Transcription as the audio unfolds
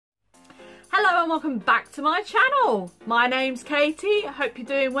Hello and welcome back to my channel. My name's Katie. I hope you're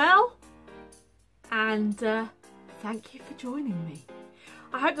doing well. And thank you for joining me.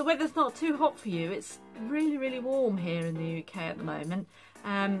 I hope the weather's not too hot for you. It's really, really warm here in the UK at the moment.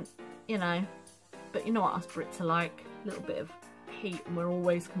 You know, but you know what us Brits are like. A little bit of heat and we're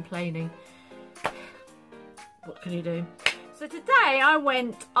always complaining. What can you do? So today I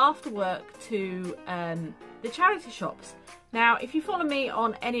went after work to the charity shops. Now, if you follow me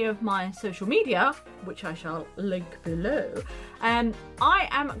on any of my social media, which I shall link below, I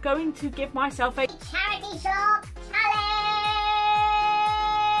am going to give myself a charity shop challenge!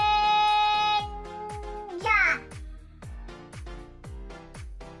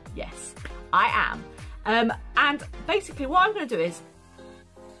 Yes, I am. And basically what I'm going to do is,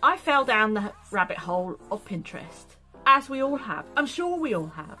 I fell down the rabbit hole of Pinterest, as we all have. I'm sure we all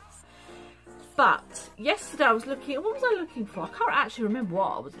have. But yesterday I was looking, what was I looking for? I can't actually remember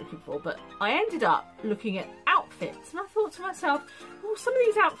what I was looking for, but I ended up looking at outfits and I thought to myself, well, some of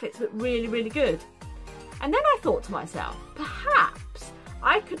these outfits look really, really good. And then I thought to myself, perhaps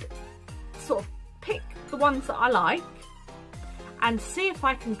I could sort of pick the ones that I like and see if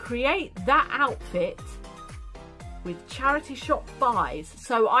I can create that outfit with charity shop buys.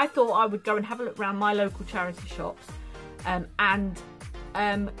 So I thought I would go and have a look around my local charity shops and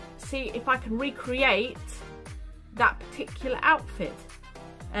see if I can recreate that particular outfit.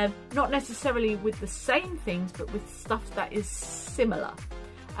 Not necessarily with the same things, but with stuff that is similar.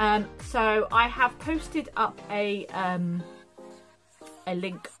 So I have posted up a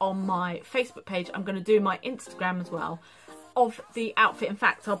link on my Facebook page. I'm going to do my Instagram as well of the outfit. In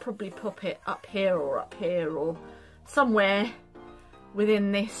fact, I'll probably pop it up here or somewhere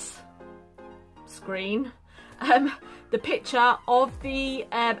within this screen. The picture of the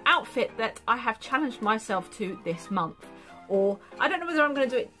outfit that I have challenged myself to this month. Or I don't know whether I'm going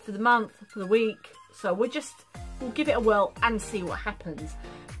to do it for the month, for the week. So we'll give it a whirl and see what happens.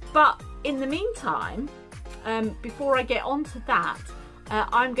 But in the meantime, before I get on to that,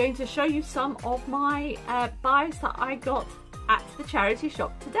 I'm going to show you some of my buys that I got at the charity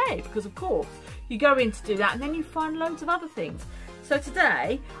shop today. Because of course, you go in to do that and then you find loads of other things. So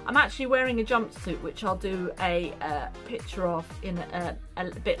today, I'm actually wearing a jumpsuit, which I'll do a picture of in a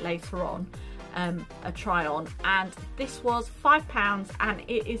bit later on, a try on. And this was £5 and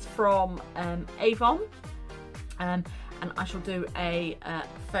it is from Avon. And I shall do a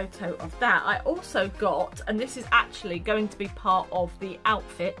photo of that. I also got, and this is actually going to be part of the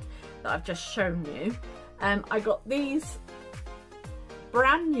outfit that I've just shown you. I got these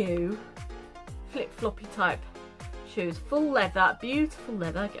brand new flip-floppy type shoes, full leather, beautiful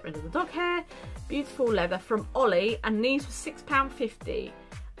leather, get rid of the dog hair, beautiful leather from Ollie, and these were £6.50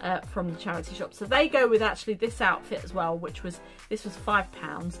 from the charity shop. So they go with actually this outfit as well, this was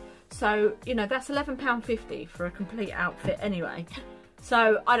 £5. So, you know, that's £11.50 for a complete outfit anyway.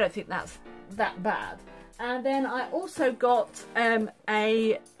 So I don't think that's that bad. And then I also got a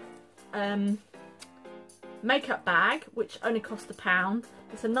makeup bag, which only cost £1.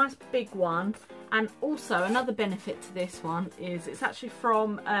 It's a nice big one. And also another benefit to this one is it's actually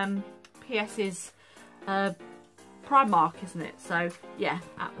from PS's Primark, isn't it? So yeah,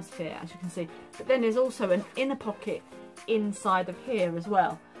 Atmosphere, as you can see. But then there's also an inner pocket inside of here as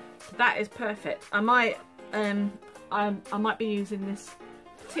well. So that is perfect. I might be using this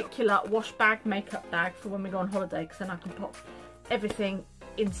particular wash bag, makeup bag, for when we go on holiday, because then I can pop everything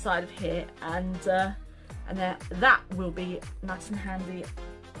inside of here, and then that will be nice and handy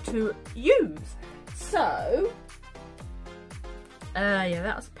to use. So yeah,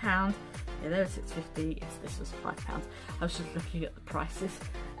 that was £1. Yeah, they were £6.50. Yes, this was £5. I was just looking at the prices.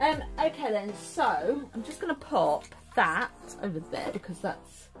 Okay then, so I'm just going to pop that over there because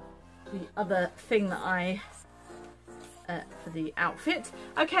that's the other thing that I for the outfit.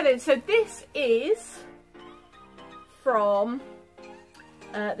 Okay then, so this is from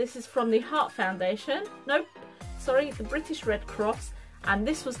the Heart Foundation. Nope, sorry, the British Red Cross. And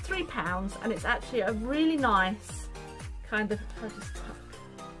this was £3, and it's actually a really nice kind of, if I just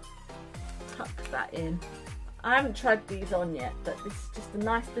tuck that in. I haven't tried these on yet, but this is just a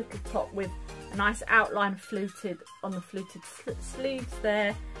nice little top with a nice outline fluted on the fluted sleeves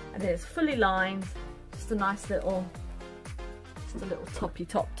there, and it's fully lined. Just a nice little, just a little toppy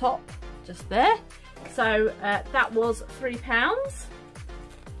top just there. So that was £3. So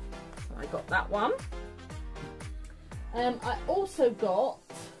I got that one. I also got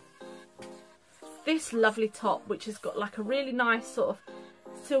this lovely top, which has got like a really nice sort of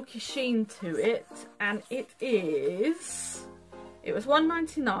silky sheen to it, and it was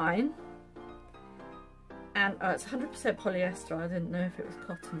 £1.99, and it's 100% polyester. I didn't know if it was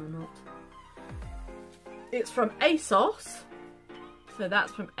cotton or not. It's from ASOS. So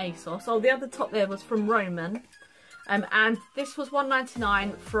that's from ASOS. Oh, the other top there was from Roman. And this was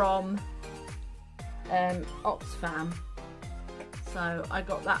 £1.99 from Oxfam. So I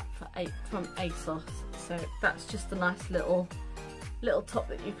got that from ASOS. So that's just a nice little top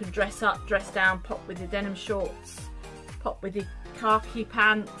that you can dress up, dress down, pop with your denim shorts, pop with your khaki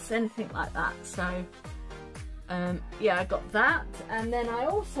pants, anything like that. So yeah, I got that. And then I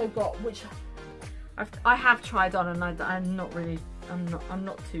also got, which I have tried on, and I'm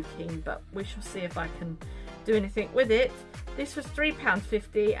not too keen, but we shall see if I can do anything with it. This was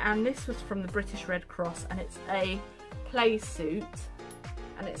 £3.50, and this was from the British Red Cross, and it's a play suit,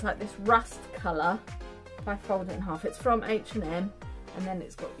 and it's like this rust colour. If I fold it in half, it's from H&M, and then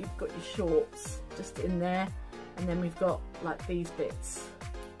you've got your shorts just in there, and then we've got like these bits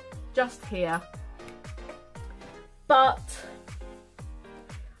just here. But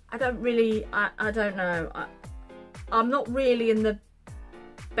I don't really, I don't know. I'm not really in the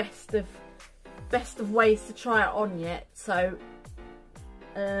best of ways to try it on yet, so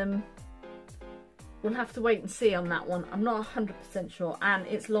we'll have to wait and see on that one. I'm not 100% sure, and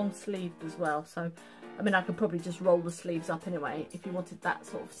it's long sleeved as well, so I mean I could probably just roll the sleeves up anyway if you wanted that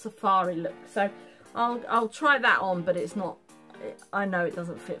sort of safari look. So I'll try that on, but it's not, I know it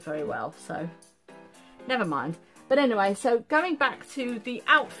doesn't fit very well, so never mind. But anyway, so going back to the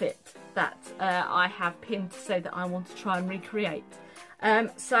outfit that I have pinned to say that I want to try and recreate.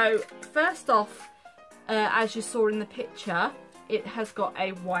 So first off, as you saw in the picture, it has got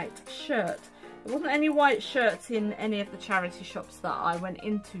a white shirt. There wasn't any white shirts in any of the charity shops that I went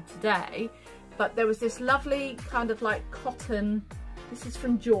into today, but there was this lovely kind of like cotton. This is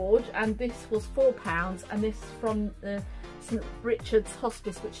from George, and this was £4, and this is from the St Richard's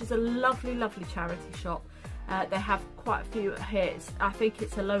Hospice, which is a lovely, lovely charity shop. They have quite a few here. I think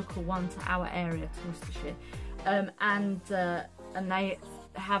it's a local one to our area, to Worcestershire, and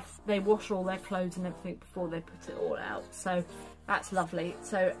they wash all their clothes and everything before they put it all out. So that's lovely.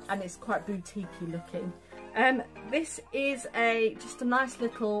 So, and it's quite boutiquey looking. This is just a nice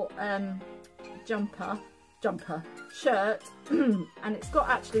little jumper shirt, and it's got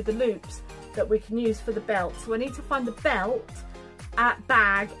actually the loops that we can use for the belt. So I need to find the belt,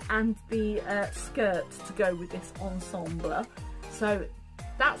 bag and the skirt to go with this ensemble. So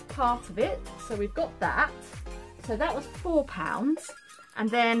that's part of it. So we've got that. So that was £4, and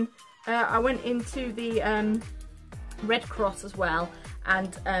then I went into the Red Cross as well,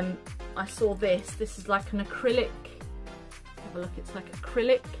 and I saw this. This is like an acrylic. Have a look. It's like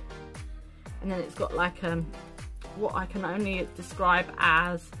acrylic, and then it's got like what I can only describe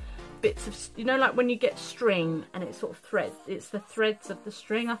as bits of, you know, like when you get string and it's sort of thread, it's the threads of the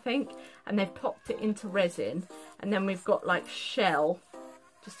string, I think, and they've popped it into resin, and then we've got like shell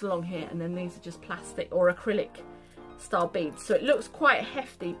just along here, and then these are just plastic or acrylic style beads. So it looks quite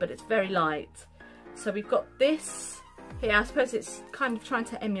hefty, but it's very light. So we've got this here. I suppose it's kind of trying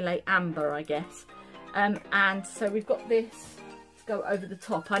to emulate amber, I guess. And so we've got this to go over the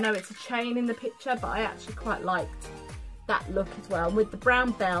top. I know it's a chain in the picture, but I actually quite liked that look as well, with the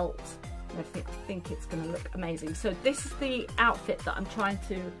brown belt and everything. I think it's going to look amazing. So this is the outfit that I'm trying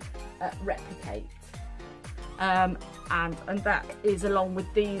to replicate, and that is along with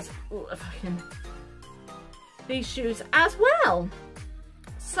these these shoes as well.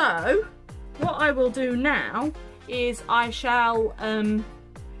 So what I will do now is I shall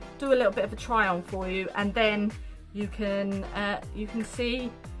do a little bit of a try on for you, and then you can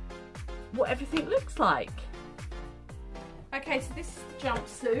see what everything looks like. Okay, so this is the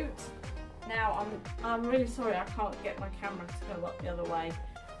jumpsuit. Now I'm really sorry I can't get my camera to go up the other way,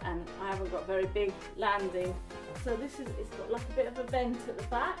 and I haven't got a very big landing. So it's got like a bit of a vent at the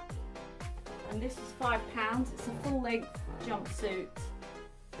back, and this is £5. It's a full length jumpsuit.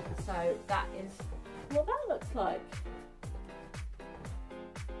 So that is what that looks like.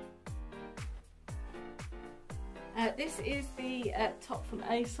 This is the top from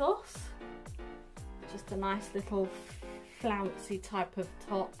ASOS. Just a nice little flouncy type of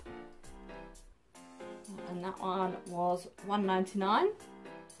top, and that one was £1.99.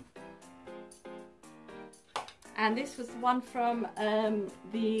 And this was the one from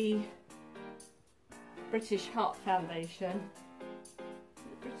the British Heart Foundation.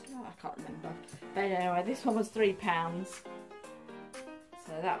 I can't remember. But anyway, this one was £3.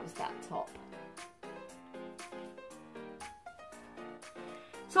 So that was that top.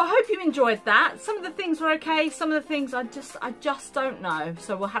 So I hope you enjoyed that. Some of the things were okay, some of the things I just don't know.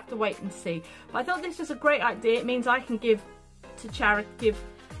 So we'll have to wait and see. But I thought this was a great idea. It means I can give to charity, give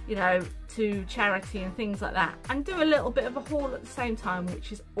you know, to charity and things like that, and do a little bit of a haul at the same time,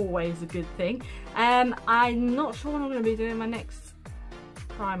 which is always a good thing. I'm not sure when I'm going to be doing my next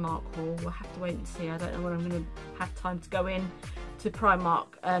Primark haul. We'll have to wait and see. I don't know when I'm going to have time to go in to Primark.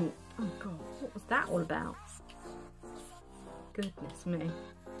 Oh god, what was that all about? Goodness me.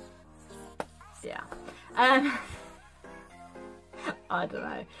 Yeah. I don't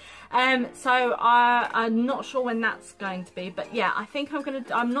know. So I'm not sure when that's going to be, but yeah, I think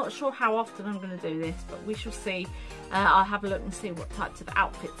I'm not sure how often I'm going to do this, but we shall see. I'll have a look and see what types of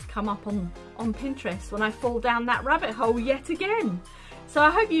outfits come up on Pinterest when I fall down that rabbit hole yet again. So I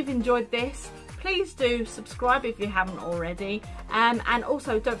hope you've enjoyed this. Please do subscribe if you haven't already, and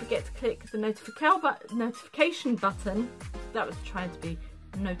also don't forget to click the notification button. That was trying to be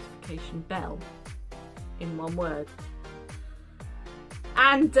notification bell in one word.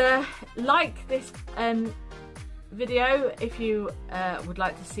 And like this video if you would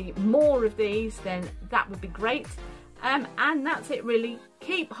like to see more of these, then that would be great. And that's it really.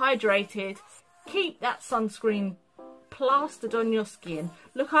 Keep hydrated, keep that sunscreen plastered on your skin,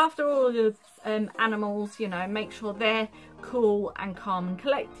 look after all the animals, you know, make sure they're cool and calm and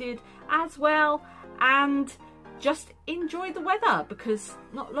collected as well, and just enjoy the weather, because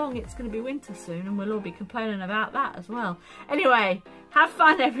not long it's going to be winter soon and we'll all be complaining about that as well. Anyway, have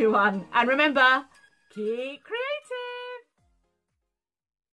fun everyone, and remember, keep creating.